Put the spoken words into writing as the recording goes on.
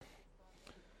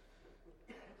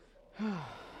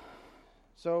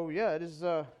So yeah, it is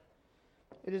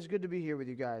good to be here with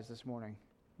you guys this morning.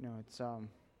 You know,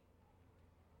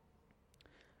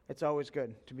 it's always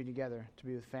good to be together, to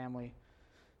be with family,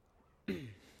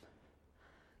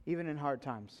 even in hard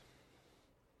times.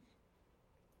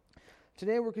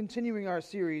 Today we're continuing our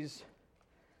series,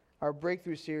 our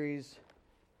breakthrough series,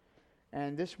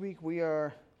 and this week we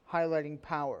are highlighting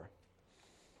power.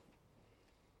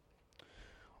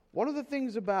 One of the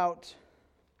things about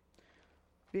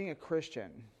being a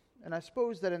Christian, and I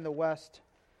suppose that in the West,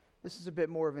 this is a bit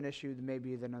more of an issue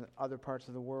than other parts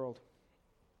of the world.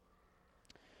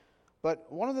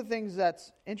 But one of the things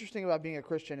that's interesting about being a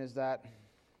Christian is that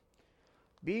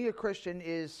being a Christian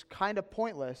is kind of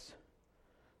pointless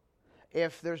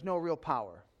if there's no real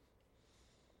power.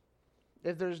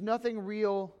 If there's nothing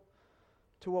real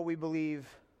to what we believe,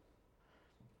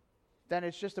 then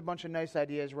it's just a bunch of nice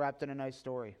ideas wrapped in a nice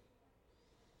story.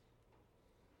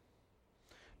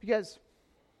 Because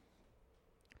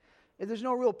if there's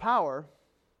no real power,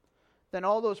 then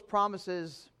all those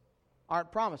promises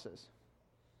aren't promises.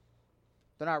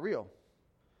 They're not real.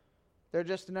 They're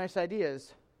just nice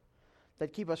ideas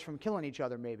that keep us from killing each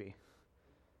other, maybe.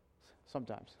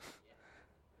 Sometimes.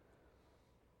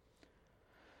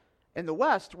 In the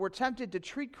West, we're tempted to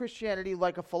treat Christianity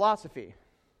like a philosophy.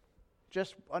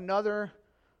 Just another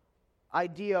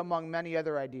idea among many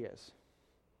other ideas.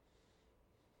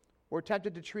 We're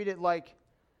tempted to treat it like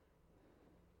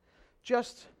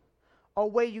just a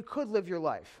way you could live your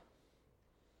life.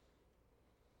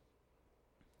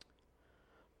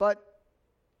 But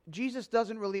Jesus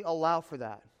doesn't really allow for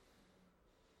that.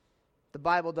 The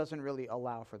Bible doesn't really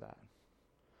allow for that.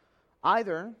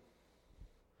 Either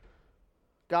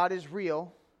God is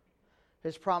real,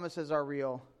 His promises are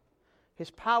real, His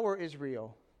power is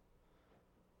real,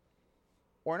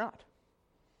 or not.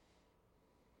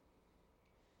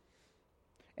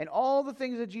 And all the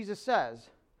things that Jesus says,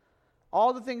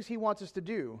 all the things He wants us to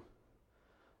do,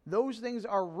 those things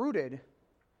are rooted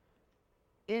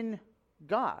in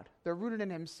God. They're rooted in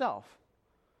Himself.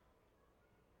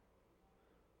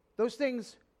 Those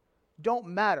things don't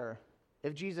matter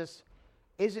if Jesus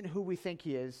isn't who we think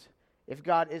He is, if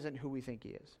God isn't who we think He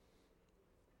is.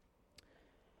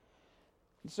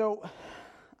 And so,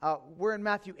 we're in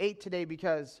Matthew 8 today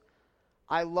because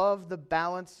I love the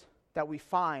balance that we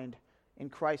find in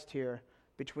Christ here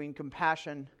between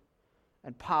compassion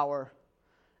and power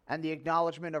and the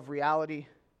acknowledgement of reality.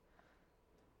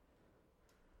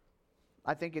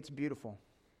 I think it's beautiful.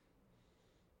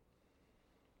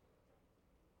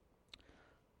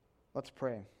 Let's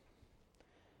pray.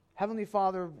 Heavenly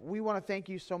Father, we want to thank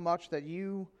You so much that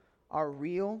You are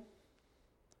real,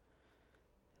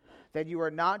 that You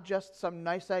are not just some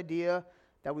nice idea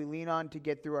that we lean on to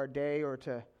get through our day or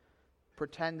to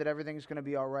pretend that everything's going to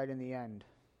be all right in the end.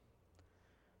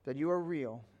 That You are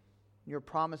real. Your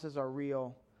promises are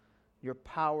real. Your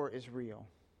power is real.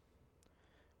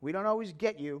 We don't always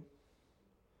get You,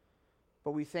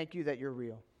 but we thank You that You're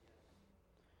real.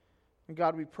 And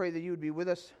God, we pray that You would be with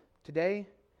us today,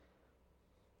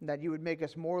 and that You would make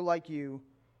us more like You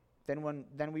than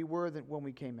we were when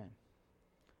we came in.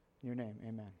 In Your name,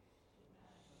 amen.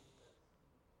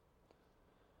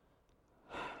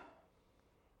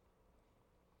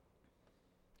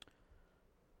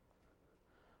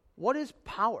 What is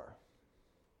power?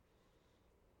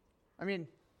 I mean,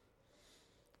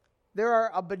 there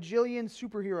are a bajillion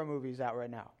superhero movies out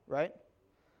right now, right?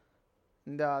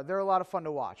 And they're a lot of fun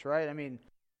to watch, right? I mean,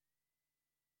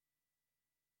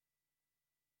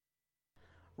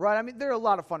 they're a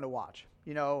lot of fun to watch.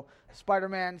 You know,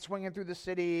 Spider-Man swinging through the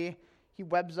city, he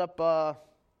webs up a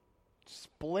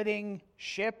splitting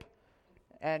ship,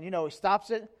 and, he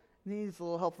stops it. Needs a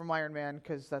little help from Iron Man,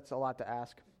 because that's a lot to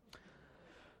ask.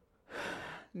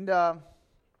 And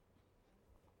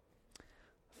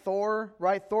Thor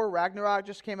Ragnarok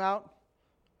just came out.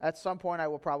 At some point I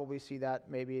will probably see that.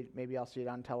 Maybe I'll see it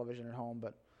on television at home,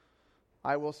 but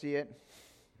I will see it.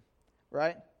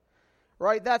 Right?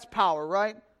 Right? That's power,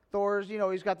 right? Thor's,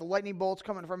 he's got the lightning bolts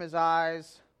coming from his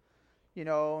eyes. He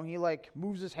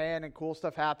moves his hand and cool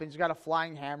stuff happens. He's got a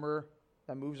flying hammer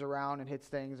that moves around and hits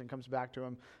things and comes back to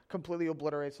him. Completely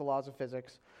obliterates the laws of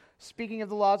physics. Speaking of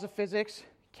the laws of physics,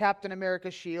 Captain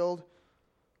America's shield,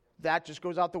 that just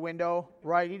goes out the window,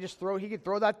 right? He could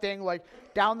throw that thing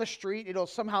down the street. It'll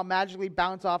somehow magically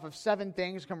bounce off of 7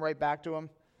 things, come right back to him.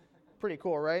 Pretty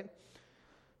cool, right?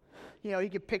 He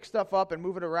could pick stuff up and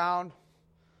move it around.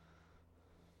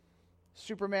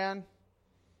 Superman,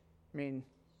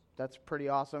 that's pretty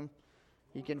awesome.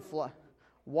 He can fly.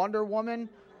 Wonder Woman.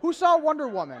 Who saw Wonder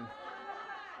Woman?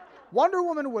 Wonder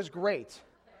Woman was great.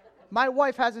 My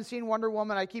wife hasn't seen Wonder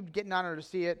Woman. I keep getting on her to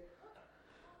see it.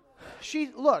 She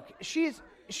is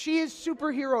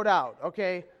superheroed out,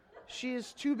 okay? She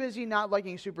is too busy not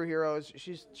liking superheroes.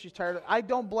 She's tired. I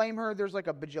don't blame her. There's like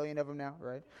a bajillion of them now,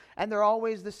 right? And they're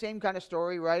always the same kind of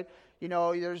story, right? You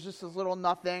know, there's just this little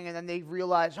nothing, and then they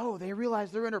realize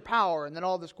their inner power, and then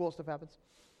all this cool stuff happens.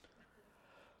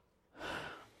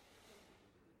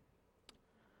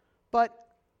 But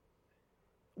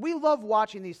we love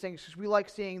watching these things because we like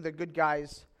seeing the good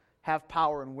guys have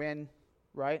power and win,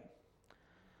 right?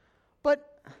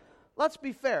 But let's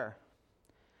be fair.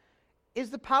 Is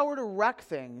the power to wreck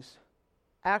things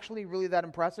actually really that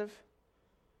impressive?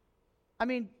 I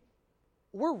mean,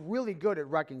 we're really good at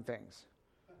wrecking things,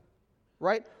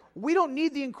 right? We don't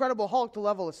need the Incredible Hulk to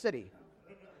level a city,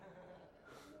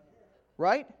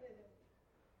 right?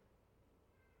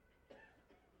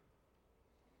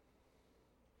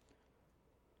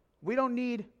 We don't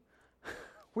need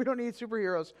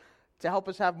superheroes to help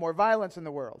us have more violence in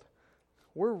the world.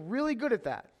 We're really good at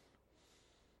that.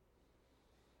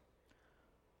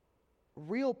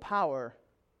 Real power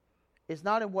is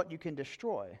not in what you can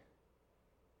destroy,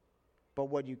 but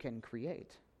what you can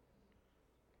create,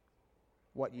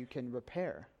 what you can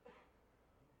repair,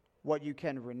 what you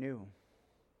can renew.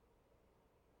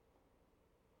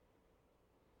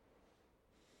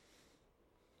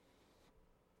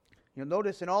 You'll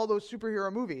notice in all those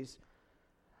superhero movies,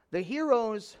 the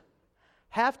heroes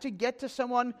have to get to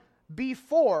someone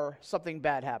before something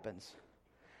bad happens.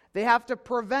 They have to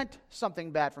prevent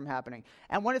something bad from happening.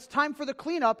 And when it's time for the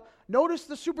cleanup, notice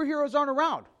the superheroes aren't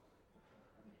around.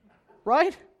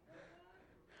 Right?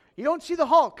 You don't see the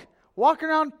Hulk walking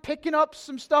around picking up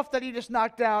some stuff that he just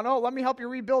knocked down. Oh, let me help you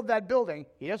rebuild that building.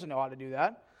 He doesn't know how to do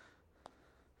that.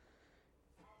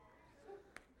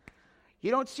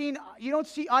 You don't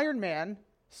see Iron Man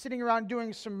sitting around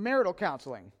doing some marital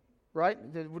counseling, right?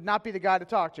 That would not be the guy to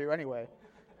talk to anyway.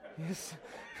 He's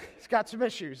got some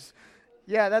issues.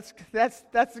 Yeah, that's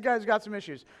the guy who's got some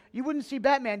issues. You wouldn't see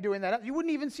Batman doing that. You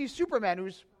wouldn't even see Superman,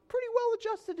 who's pretty well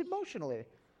adjusted emotionally.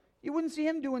 You wouldn't see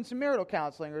him doing some marital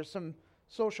counseling or some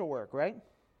social work, right?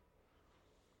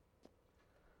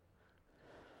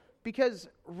 Because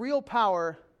real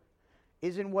power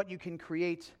is in what you can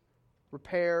create,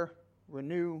 repair,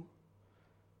 renew,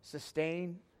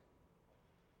 sustain.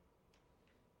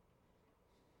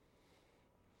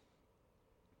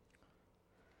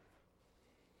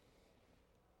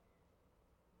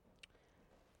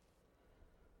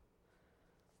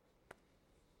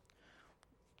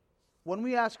 When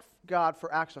we ask God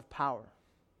for acts of power,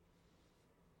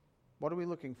 what are we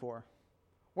looking for?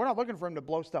 We're not looking for him to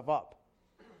blow stuff up,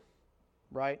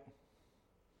 right?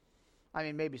 I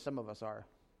mean, maybe some of us are,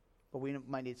 but we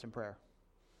might need some prayer.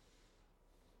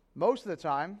 Most of the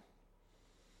time,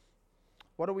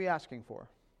 what are we asking for?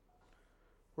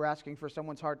 We're asking for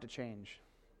someone's heart to change.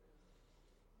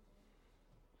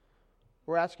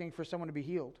 We're asking for someone to be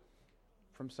healed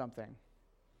from something.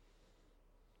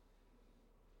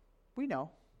 We know.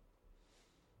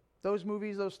 Those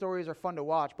movies, those stories are fun to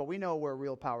watch, but we know where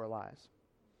real power lies.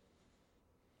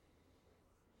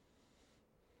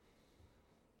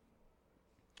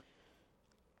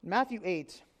 Matthew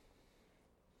 8,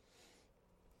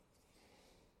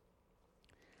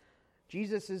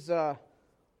 Jesus is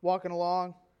walking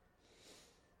along,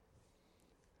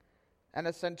 and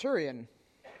a centurion.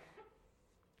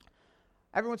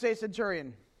 Everyone say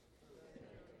centurion.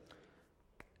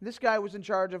 This guy was in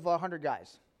charge of 100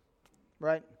 guys,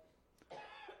 right?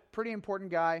 Pretty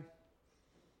important guy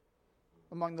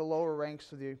among the lower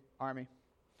ranks of the army.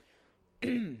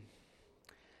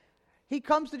 He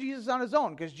comes to Jesus on his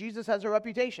own because Jesus has a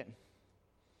reputation.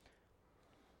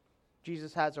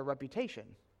 Jesus has a reputation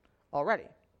already.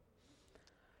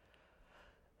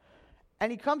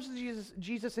 And he comes to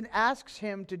Jesus and asks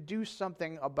him to do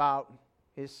something about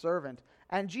his servant.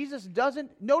 And Jesus doesn't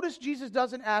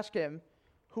ask him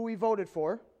who he voted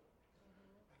for.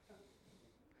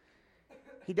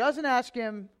 He doesn't ask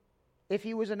him if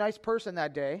he was a nice person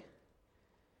that day.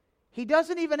 He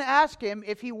doesn't even ask him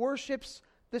if he worships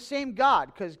the same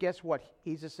God, because guess what?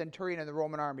 He's a centurion in the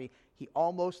Roman army. He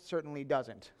almost certainly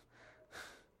doesn't.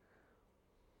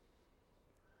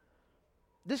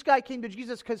 This guy came to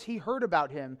Jesus because he heard about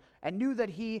him and knew that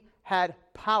he had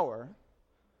power.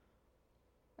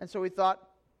 And so he thought,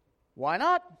 why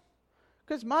not?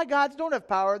 Because my gods don't have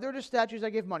power. They're just statues I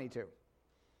give money to.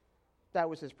 That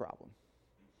was his problem.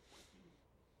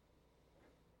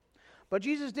 But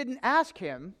Jesus didn't ask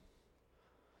him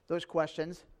those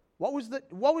questions. What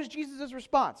was Jesus'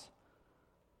 response?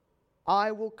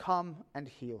 I will come and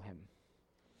heal him.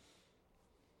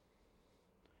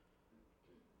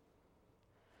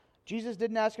 Jesus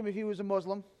didn't ask him if he was a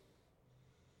Muslim,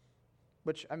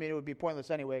 which, I mean, it would be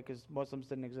pointless anyway because Muslims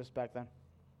didn't exist back then.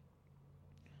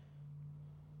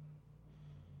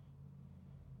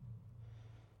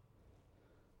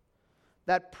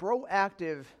 That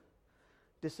proactive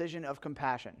decision of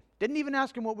compassion. Didn't even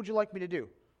ask him, what would you like me to do?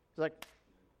 He's like,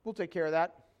 we'll take care of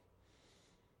that.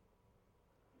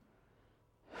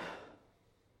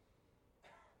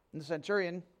 And the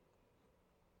centurion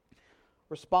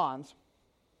responds,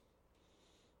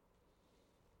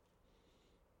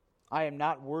 I am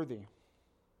not worthy.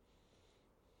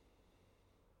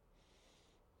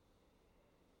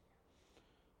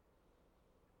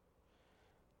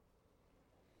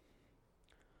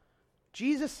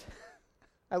 Jesus,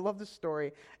 I love this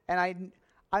story, and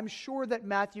I'm sure that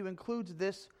Matthew includes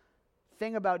this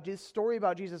story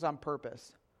about Jesus on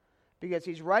purpose, because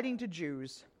he's writing to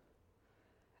Jews,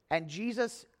 and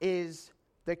Jesus is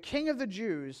the King of the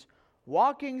Jews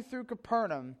walking through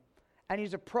Capernaum, and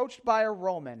he's approached by a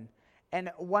Roman.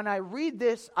 And when I read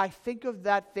this, I think of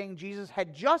that thing Jesus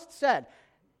had just said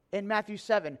in Matthew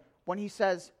 7 when he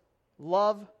says,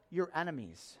 love your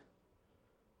enemies.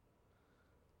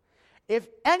 If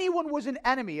anyone was an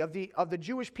enemy of the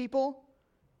Jewish people,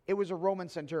 it was a Roman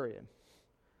centurion.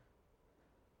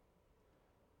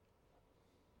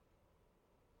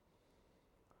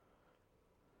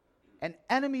 An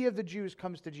enemy of the Jews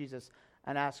comes to Jesus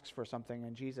and asks for something,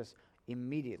 and Jesus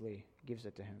immediately gives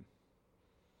it to him.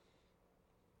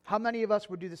 How many of us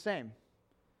would do the same?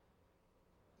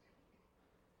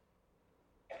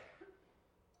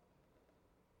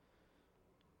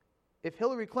 If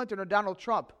Hillary Clinton or Donald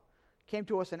Trump came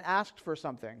to us and asked for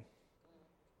something,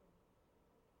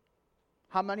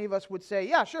 how many of us would say,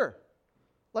 yeah, sure,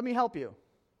 let me help you?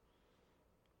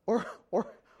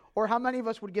 Or how many of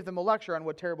us would give them a lecture on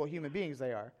what terrible human beings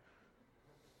they are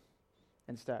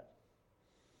instead?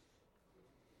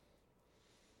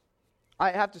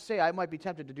 I have to say, I might be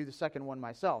tempted to do the second one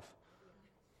myself.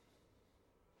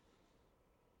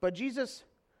 But Jesus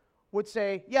would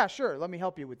say, yeah, sure, let me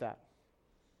help you with that.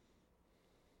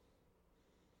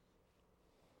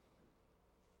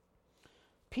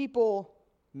 People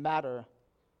matter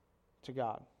to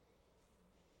God.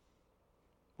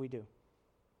 We do.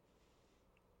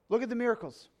 Look at the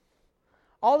miracles.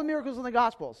 All the miracles in the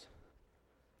Gospels.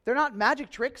 They're not magic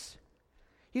tricks.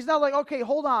 He's not like, okay,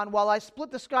 hold on while I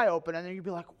split the sky open, and then you'd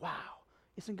be like, wow,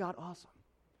 isn't God awesome?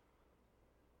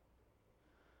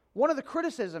 One of the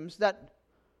criticisms that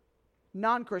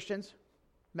non-Christians,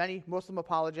 many Muslim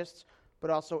apologists, but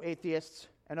also atheists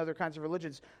and other kinds of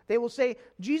religions, they will say,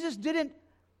 Jesus didn't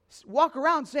walk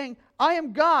around saying, I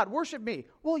am God, worship me.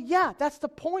 Well, yeah, that's the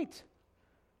point.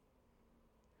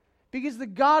 Because the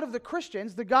God of the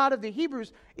Christians, the God of the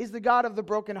Hebrews, is the God of the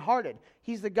brokenhearted.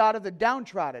 He's the God of the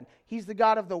downtrodden. He's the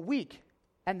God of the weak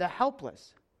and the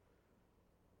helpless.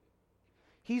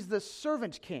 He's the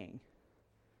servant king.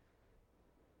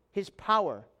 His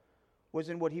power was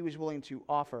in what he was willing to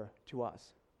offer to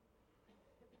us.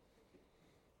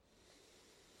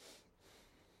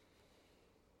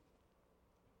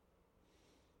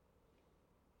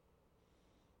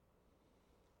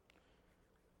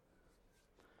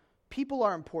 People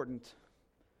are important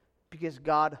because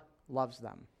God loves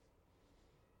them.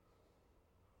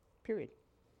 Period.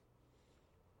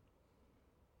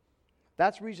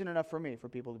 That's reason enough for me for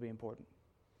people to be important.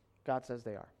 God says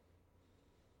they are.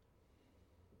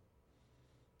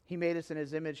 He made us in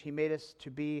his image. He made us to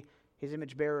be his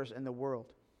image bearers in the world.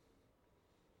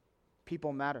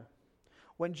 People matter.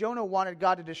 When Jonah wanted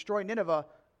God to destroy Nineveh,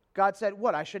 God said,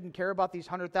 what, I shouldn't care about these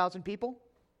 100,000 people?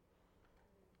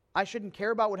 I shouldn't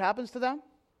care about what happens to them?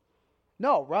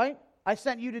 No, right? I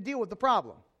sent you to deal with the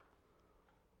problem.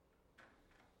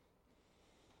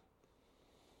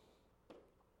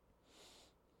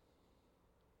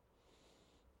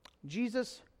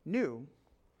 Jesus knew.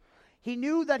 He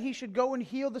knew that he should go and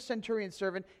heal the centurion's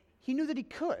servant. He knew that he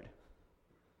could.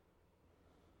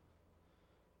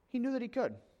 He knew that he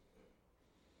could.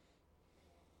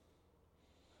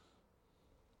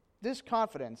 This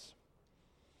confidence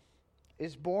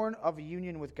is born of a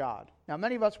union with God. Now,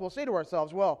 many of us will say to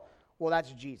ourselves, well,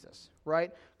 that's Jesus,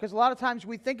 right? Because a lot of times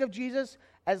we think of Jesus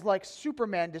as like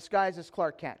Superman disguised as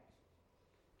Clark Kent,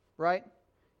 right?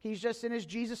 He's just in his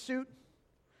Jesus suit.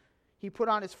 He put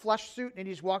on his flesh suit and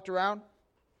he just walked around.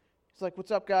 He's like,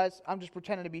 what's up, guys? I'm just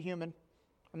pretending to be human.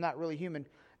 I'm not really human.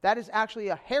 That is actually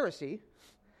a heresy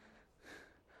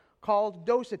called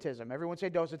Docetism. Everyone say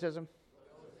Docetism?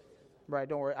 Right,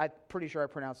 don't worry. I'm pretty sure I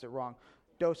pronounced it wrong.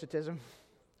 Docetism.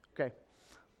 Okay.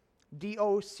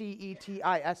 Docetism,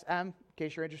 in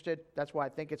case you're interested. That's why I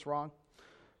think it's wrong.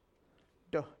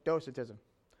 Docetism.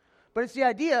 But it's the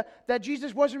idea that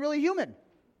Jesus wasn't really human.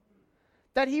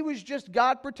 That he was just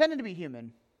God pretending to be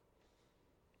human.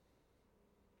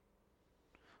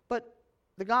 But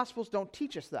the Gospels don't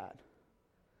teach us that.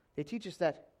 They teach us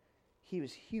that he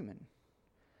was human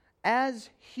as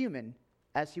he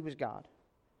was God.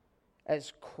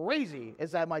 As crazy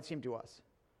as that might seem to us.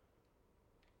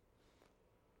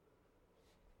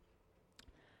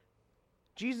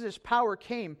 Jesus' power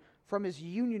came from his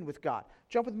union with God.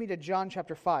 Jump with me to John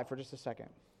chapter 5 for just a second.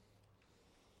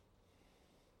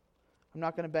 I'm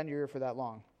not going to bend your ear for that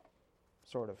long.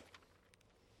 Sort of.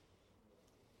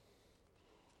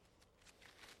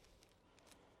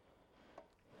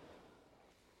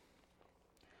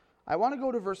 I want to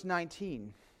go to verse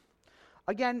 19.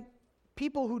 Again,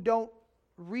 people who don't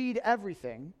read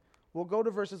everything will go to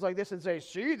verses like this and say,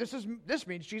 see, this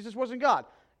means Jesus wasn't God.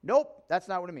 Nope, that's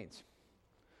not what it means.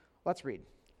 Let's read.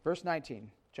 Verse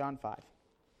 19, John 5.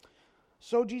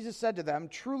 So Jesus said to them,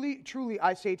 truly, truly,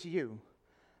 I say to you,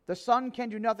 the Son can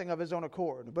do nothing of his own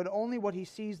accord, but only what he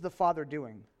sees the Father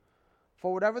doing.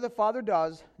 For whatever the Father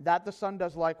does, that the Son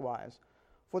does likewise.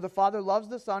 For the Father loves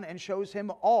the Son and shows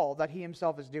him all that he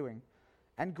himself is doing.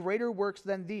 And greater works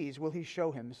than these will he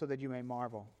show him, so that you may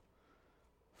marvel.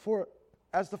 For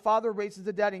as the Father raises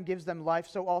the dead and gives them life,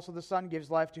 so also the Son gives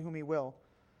life to whom he will.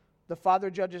 The Father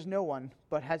judges no one,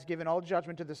 but has given all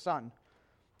judgment to the Son,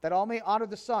 that all may honor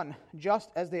the Son,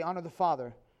 just as they honor the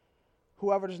Father.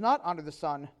 Whoever does not honor the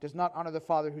Son does not honor the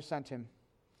Father who sent him.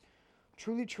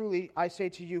 Truly, truly, I say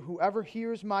to you, whoever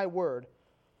hears my word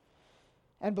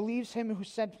and believes him who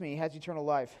sent me has eternal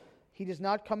life. He does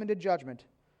not come into judgment,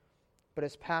 but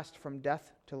has passed from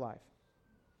death to life.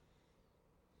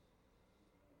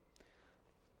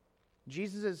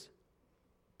 Jesus'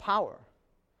 power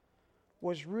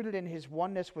was rooted in his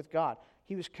oneness with God.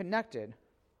 He was connected.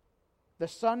 The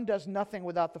Son does nothing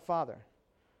without the Father.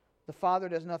 The Father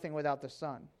does nothing without the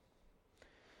Son.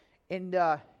 In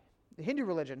the Hindu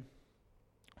religion,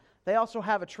 they also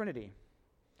have a Trinity.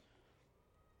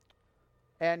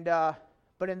 And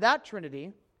but in that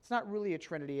Trinity, it's not really a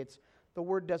Trinity. The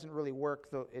word doesn't really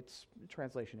work, though it's a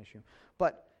translation issue.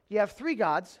 But you have three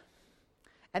gods,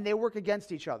 and they work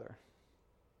against each other.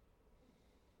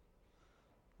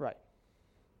 Right.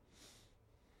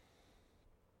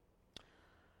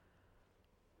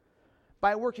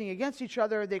 By working against each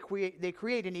other, they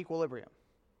create an equilibrium.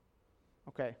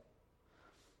 Okay.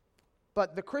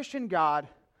 But the Christian God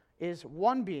is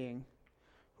one being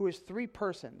who is three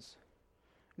persons.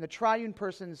 And the triune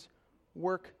persons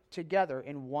work together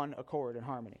in one accord and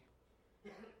harmony.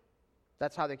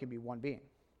 That's how they can be one being.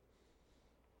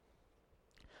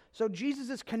 So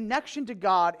Jesus' connection to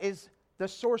God is the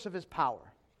source of his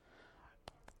power.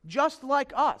 Just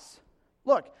like us.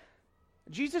 Look,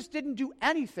 Jesus didn't do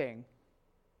anything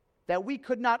that we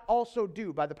could not also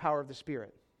do by the power of the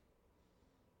Spirit.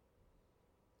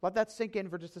 Let that sink in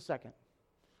for just a second.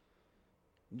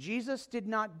 Jesus did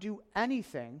not do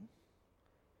anything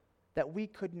that we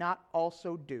could not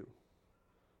also do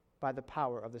by the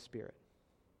power of the Spirit.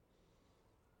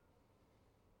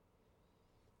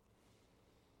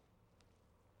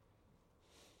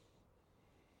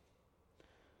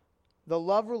 The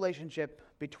love relationship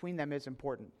between them is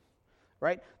important,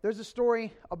 right? There's a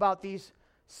story about these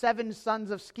 7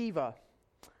 sons of Sceva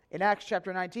in Acts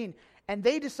chapter 19, and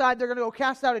they decide they're going to go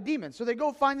cast out a demon. So they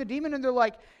go find the demon, and they're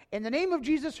like, in the name of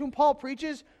Jesus whom Paul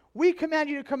preaches, we command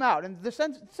you to come out. And the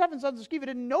 7 sons of Sceva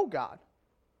didn't know God.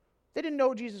 They didn't know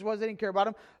who Jesus was. They didn't care about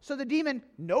him. So the demon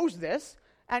knows this,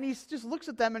 and he just looks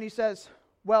at them and he says,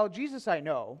 well, Jesus I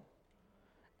know,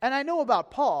 and I know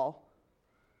about Paul,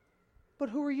 but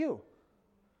who are you?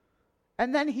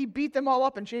 And then he beat them all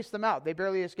up and chased them out. They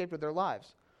barely escaped with their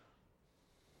lives.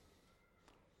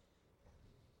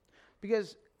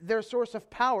 Because their source of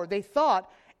power, they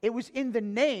thought it was in the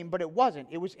name, but it wasn't.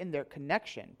 It was in their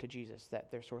connection to Jesus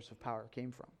that their source of power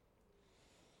came from.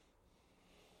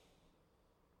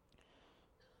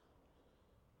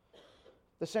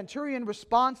 The centurion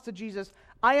responds to Jesus,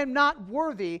 I am not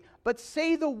worthy, but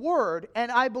say the word,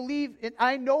 and I believe, and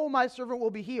I know my servant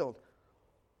will be healed.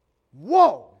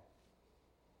 Whoa!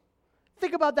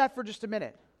 Think about that for just a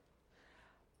minute.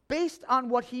 Based on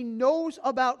what he knows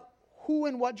about who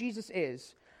and what Jesus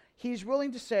is, he's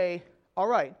willing to say, all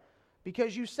right,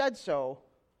 because you said so,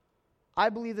 I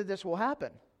believe that this will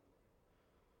happen.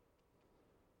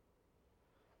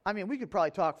 I mean, we could probably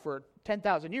talk for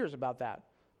 10,000 years about that.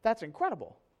 That's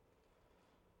incredible.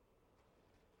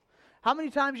 How many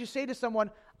times you say to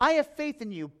someone, I have faith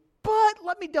in you, but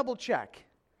let me double check.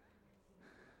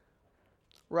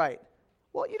 Right.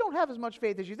 Well, you don't have as much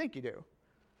faith as you think you do.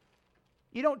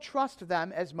 You don't trust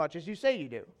them as much as you say you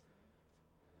do.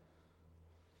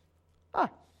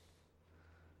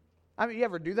 I mean, you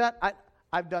ever do that?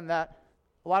 I've done that.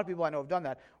 A lot of people I know have done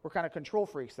that. We're kind of control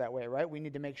freaks that way, right? We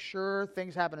need to make sure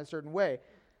things happen a certain way.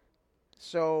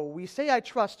 So we say, I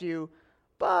trust you,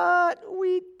 but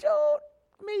we don't,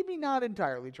 maybe not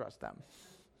entirely trust them.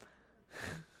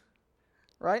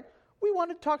 Right? We want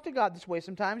to talk to God this way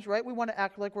sometimes, right? We want to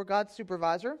act like we're God's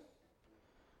supervisor.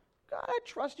 God, I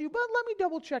trust you, but let me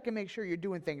double check and make sure you're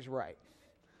doing things right.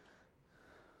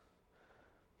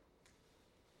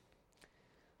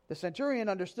 The centurion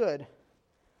understood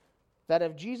that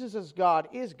if Jesus is God,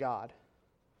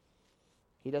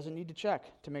 he doesn't need to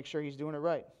check to make sure he's doing it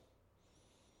right.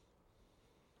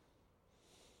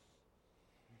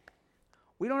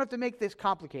 We don't have to make this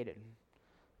complicated.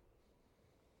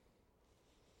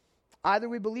 Either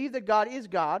we believe that God is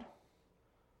God,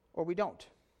 or we don't.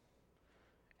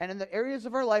 And in the areas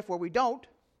of our life where we don't,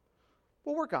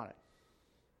 we'll work on it.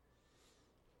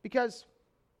 Because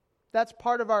that's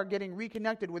part of our getting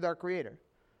reconnected with our Creator.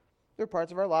 There are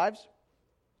parts of our lives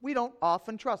we don't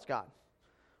often trust God.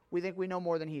 We think we know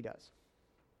more than He does.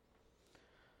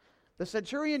 The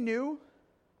centurion knew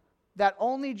that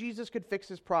only Jesus could fix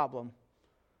his problem,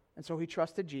 and so he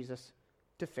trusted Jesus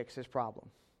to fix his problem.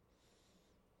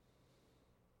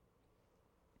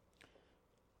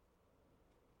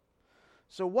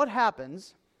 So what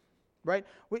happens, right?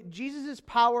 Jesus'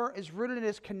 power is rooted in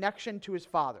his connection to his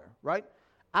Father, right?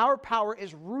 Our power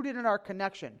is rooted in our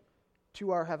connection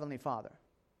to our Heavenly Father.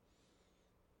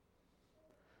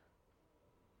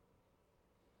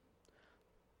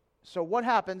 So what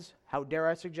happens, how dare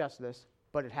I suggest this,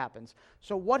 but it happens.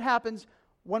 So what happens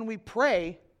when we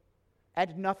pray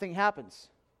and nothing happens?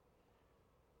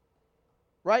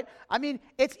 Right? I mean,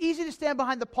 it's easy to stand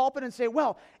behind the pulpit and say,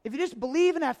 well, if you just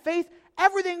believe and have faith,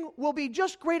 everything will be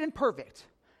just great and perfect,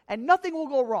 and nothing will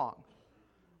go wrong.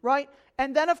 Right?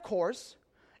 And then, of course,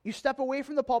 you step away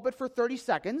from the pulpit for 30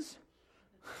 seconds,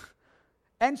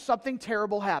 and something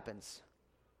terrible happens.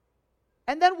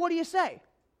 And then what do you say?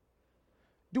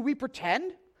 Do we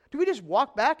pretend? Do we just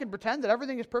walk back and pretend that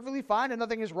everything is perfectly fine and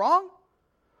nothing is wrong?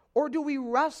 Or do we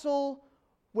wrestle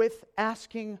with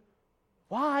asking,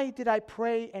 why did I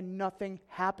pray and nothing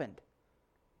happened?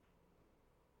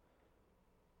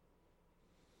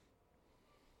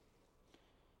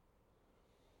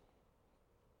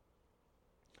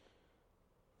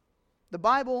 The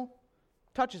Bible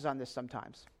touches on this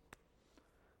sometimes.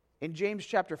 In James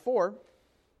chapter 4,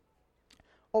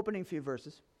 opening few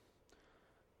verses,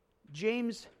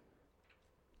 James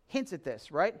hints at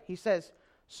this, right? He says,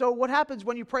 so what happens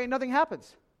when you pray and nothing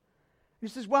happens? He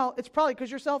says, well, it's probably because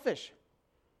you're selfish.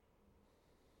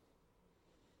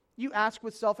 You ask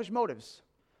with selfish motives.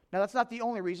 Now, that's not the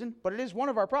only reason, but it is one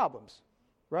of our problems,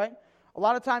 right? A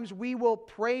lot of times we will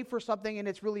pray for something and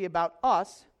it's really about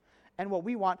us and what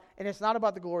we want, and it's not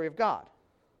about the glory of God.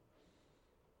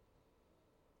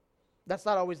 That's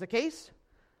not always the case,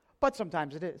 but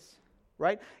sometimes it is,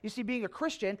 right? You see, being a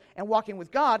Christian and walking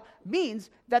with God means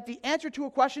that the answer to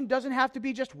a question doesn't have to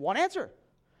be just one answer.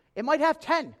 It might have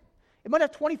 10. It might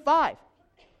have 25.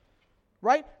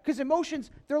 Right? Because emotions,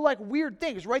 they're like weird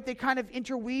things, right? They kind of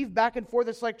interweave back and forth.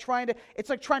 It's like trying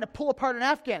to pull apart an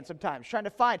Afghan sometimes, trying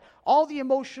to find all the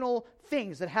emotional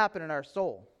things that happen in our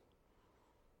soul.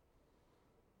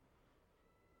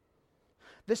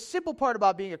 The simple part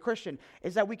about being a Christian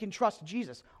is that we can trust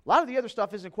Jesus. A lot of the other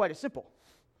stuff isn't quite as simple.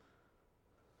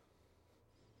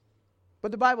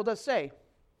 But the Bible does say,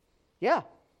 yeah,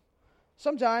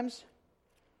 sometimes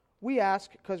we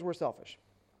ask because we're selfish.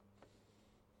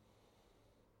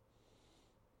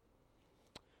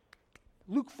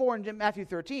 Luke 4 and Matthew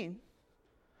 13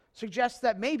 suggests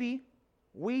that maybe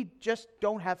we just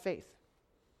don't have faith.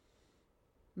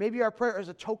 Maybe our prayer is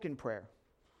a token prayer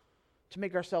to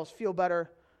make ourselves feel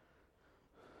better,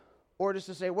 or just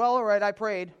to say, well, all right, I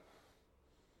prayed.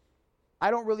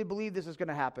 I don't really believe this is going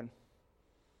to happen.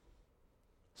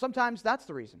 Sometimes that's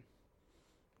the reason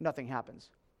nothing happens.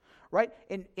 Right?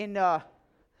 In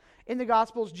the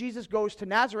Gospels, Jesus goes to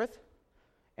Nazareth,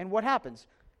 and what happens?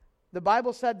 The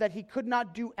Bible said that he could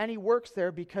not do any works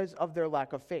there because of their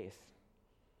lack of faith.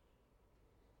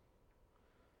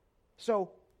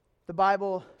 So, the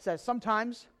Bible says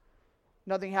sometimes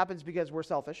nothing happens because we're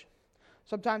selfish.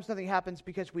 Sometimes nothing happens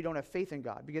because we don't have faith in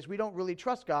God, because we don't really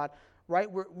trust God,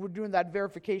 right? We're doing that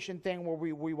verification thing where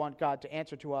we want God to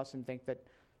answer to us and think that,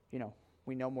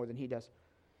 we know more than he does.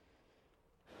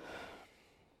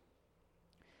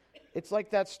 It's like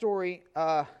that story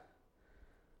about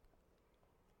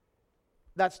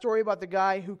the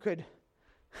guy who could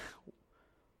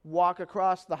walk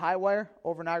across the high wire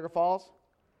over Niagara Falls,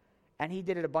 and he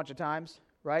did it a bunch of times,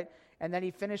 right? And then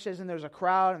he finishes, and there's a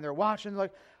crowd, and they're watching. They're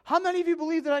like, how many of you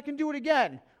believe that I can do it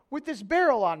again with this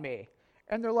barrel on me?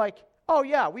 And they're like, oh,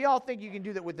 yeah, we all think you can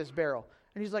do that with this barrel.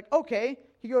 And he's like, okay.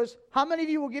 He goes, how many of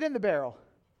you will get in the barrel?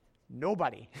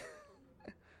 Nobody.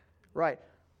 Right.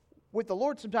 With the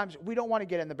Lord, sometimes we don't want to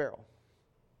get in the barrel.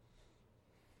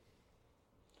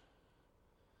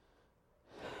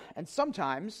 And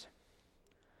sometimes,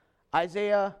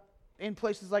 Isaiah, in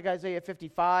places like Isaiah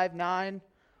 55, 9,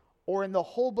 or in the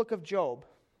whole book of Job,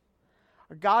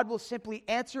 God will simply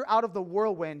answer out of the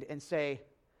whirlwind and say,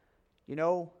 you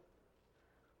know,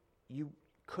 you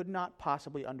could not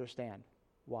possibly understand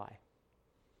why.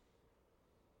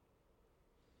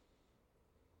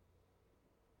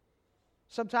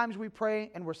 Sometimes we pray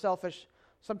and we're selfish.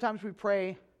 Sometimes we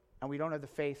pray and we don't have the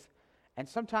faith. And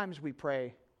sometimes we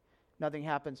pray, nothing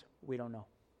happens, we don't know.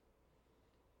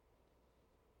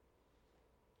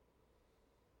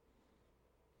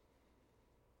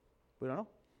 We don't know.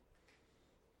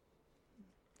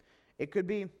 It could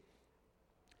be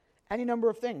any number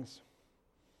of things.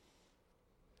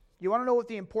 You want to know what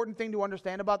the important thing to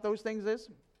understand about those things is?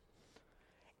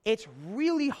 It's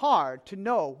really hard to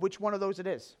know which one of those it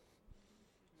is.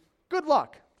 Good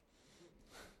luck.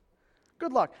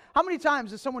 Good luck. How many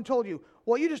times has someone told you,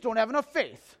 well, you just don't have enough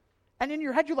faith? And in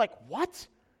your head, you're like, what?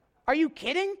 Are you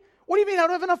kidding? What do you mean I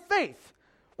don't have enough faith?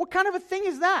 What kind of a thing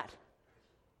is that?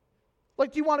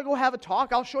 Like, do you want to go have a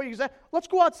talk? I'll show you exactly. Let's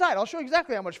go outside. I'll show you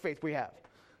exactly how much faith we have.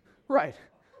 Right.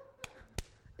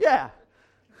 Yeah.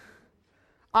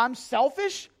 I'm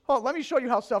selfish? Oh, let me show you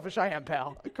how selfish I am,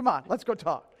 pal. Come on, let's go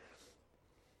talk.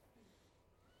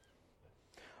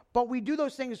 But we do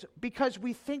those things because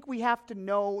we think we have to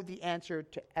know the answer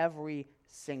to every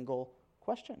single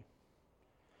question.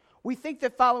 We think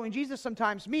that following Jesus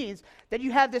sometimes means that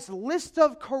you have this list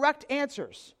of correct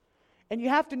answers. And you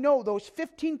have to know those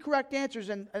 15 correct answers.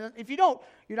 And if you don't,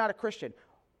 you're not a Christian.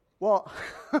 Well,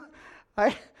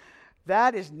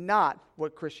 that is not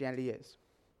what Christianity is.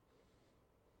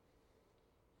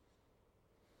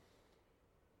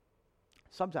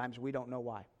 Sometimes we don't know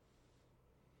why.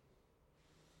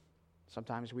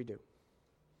 Sometimes we do.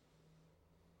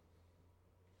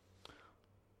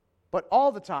 But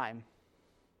all the time,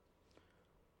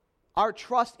 our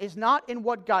trust is not in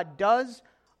what God does,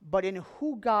 but in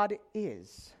who God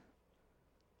is.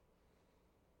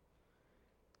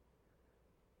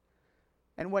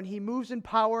 And when He moves in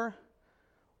power,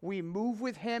 we move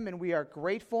with Him and we are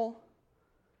grateful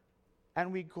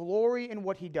and we glory in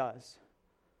what He does.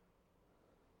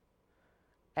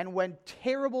 And when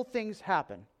terrible things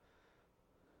happen,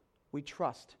 we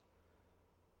trust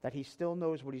that He still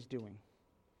knows what He's doing,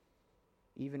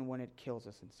 even when it kills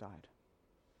us inside.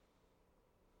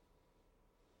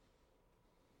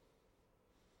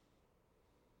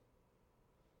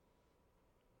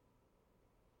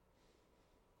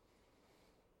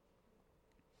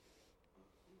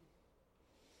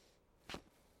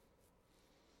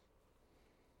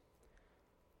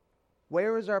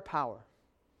 Where is our power?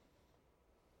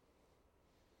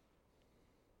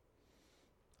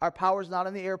 Our power is not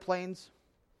in the airplanes.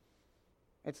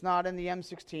 It's not in the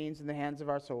M16s in the hands of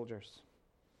our soldiers.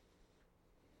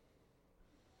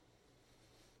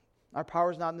 Our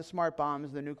power is not in the smart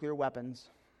bombs, the nuclear weapons.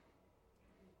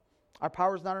 Our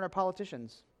power is not in our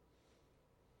politicians.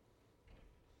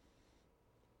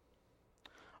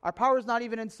 Our power is not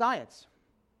even in science,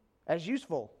 as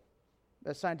useful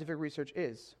as scientific research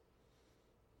is.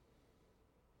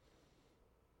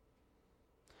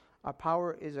 Our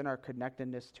power is in our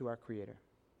connectedness to our Creator.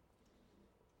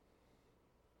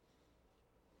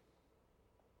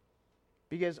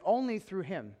 Because only through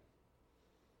Him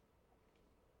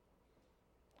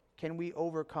can we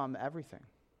overcome everything.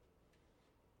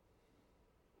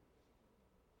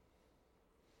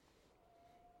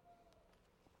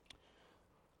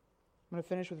 I'm going to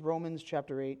finish with Romans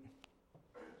chapter 8.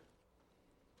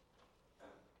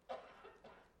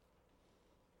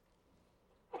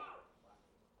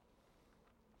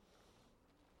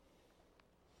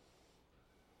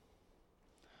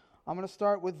 I'm going to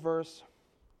start with verse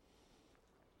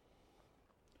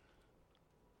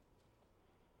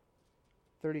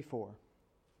 34.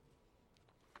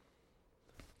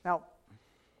 Now,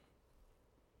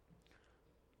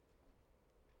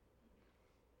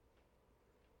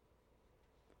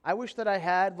 I wish that I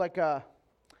had like a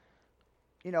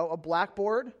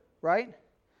blackboard, right?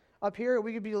 Up here,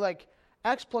 we could be like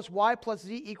X plus Y plus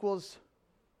Z equals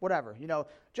whatever.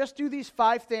 Just do these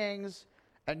 5 things,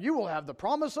 and you will have the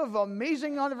promise of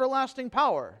amazing, everlasting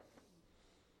power.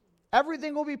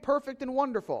 Everything will be perfect and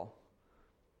wonderful.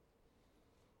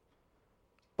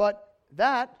 But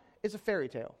that is a fairy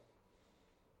tale.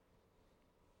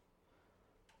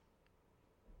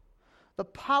 The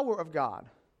power of God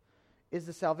is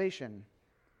the salvation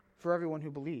for everyone who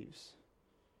believes.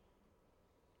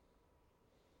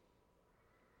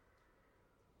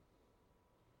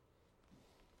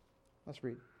 Let's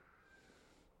read.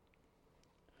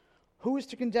 Who is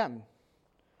to condemn?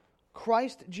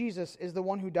 Christ Jesus is the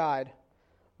one who died,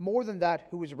 more than that,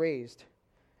 who was raised,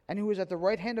 and who is at the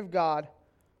right hand of God,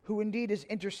 who indeed is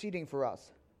interceding for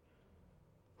us.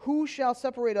 Who shall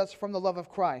separate us from the love of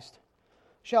Christ?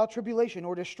 Shall tribulation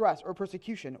or distress or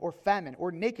persecution or famine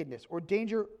or nakedness or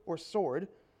danger or sword?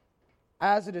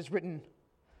 As it is written,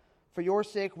 for your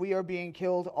sake we are being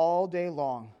killed all day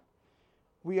long.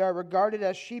 We are regarded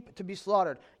as sheep to be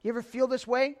slaughtered. You ever feel this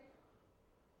way?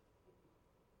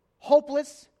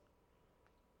 Hopeless?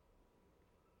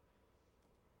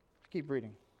 Keep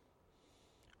reading.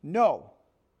 No.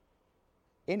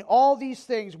 In all these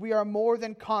things we are more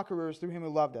than conquerors through him who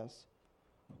loved us.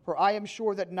 For I am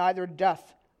sure that neither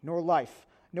death, nor life,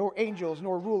 nor angels,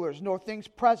 nor rulers, nor things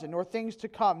present, nor things to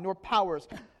come, nor powers,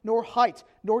 nor height,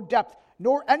 nor depth,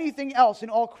 nor anything else in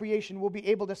all creation will be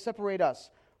able to separate us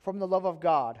from the love of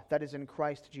God that is in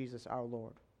Christ Jesus our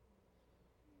Lord.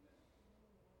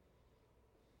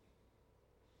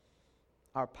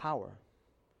 Our power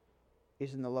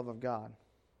is in the love of God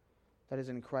that is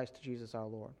in Christ Jesus our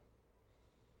Lord.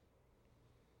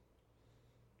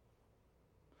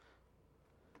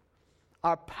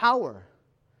 Our power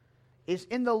is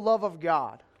in the love of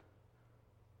God.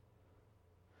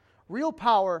 Real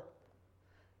power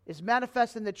is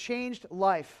manifest in the changed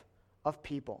life of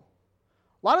people.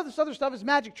 A lot of this other stuff is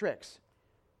magic tricks.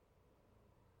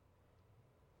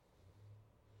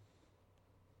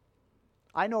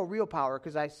 I know real power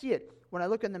because I see it when I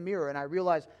look in the mirror and I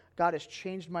realize God has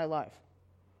changed my life.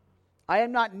 I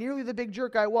am not nearly the big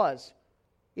jerk I was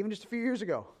even just a few years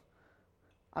ago.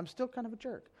 I'm still kind of a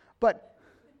jerk. But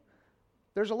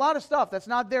there's a lot of stuff that's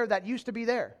not there that used to be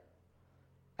there.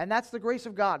 And that's the grace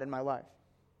of God in my life.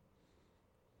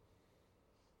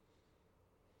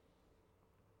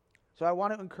 So I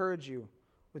want to encourage you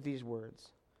with these words.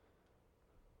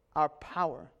 Our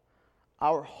power,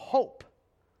 our hope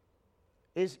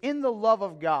is in the love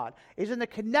of God, is in the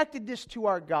connectedness to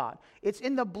our God. It's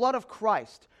in the blood of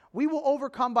Christ. We will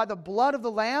overcome by the blood of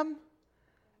the Lamb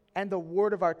and the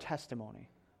word of our testimony.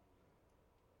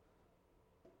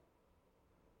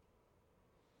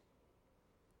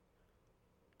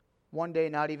 One day,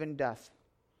 not even death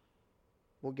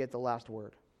will get the last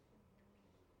word.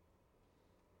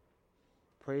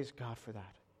 Praise God for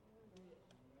that.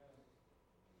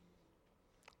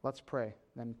 Let's pray.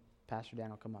 Then Pastor Dan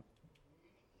will come up.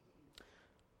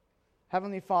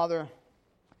 Heavenly Father,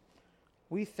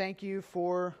 we thank you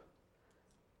for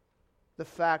the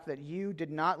fact that you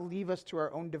did not leave us to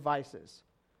our own devices,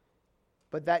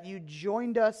 but that you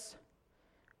joined us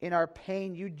in our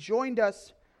pain. You joined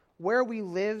us where we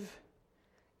live,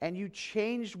 and you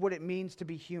changed what it means to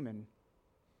be human.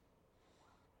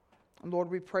 And Lord,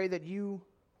 we pray that you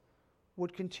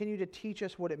would continue to teach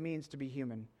us what it means to be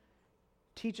human.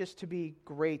 Teach us to be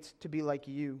great, to be like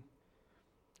you.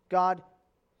 God,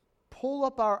 pull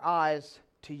up our eyes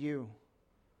to you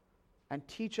and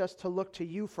teach us to look to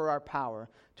you for our power,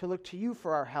 to look to you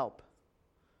for our help,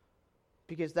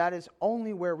 because that is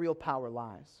only where real power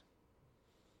lies.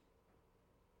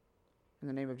 In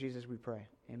the name of Jesus we pray.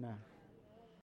 Amen.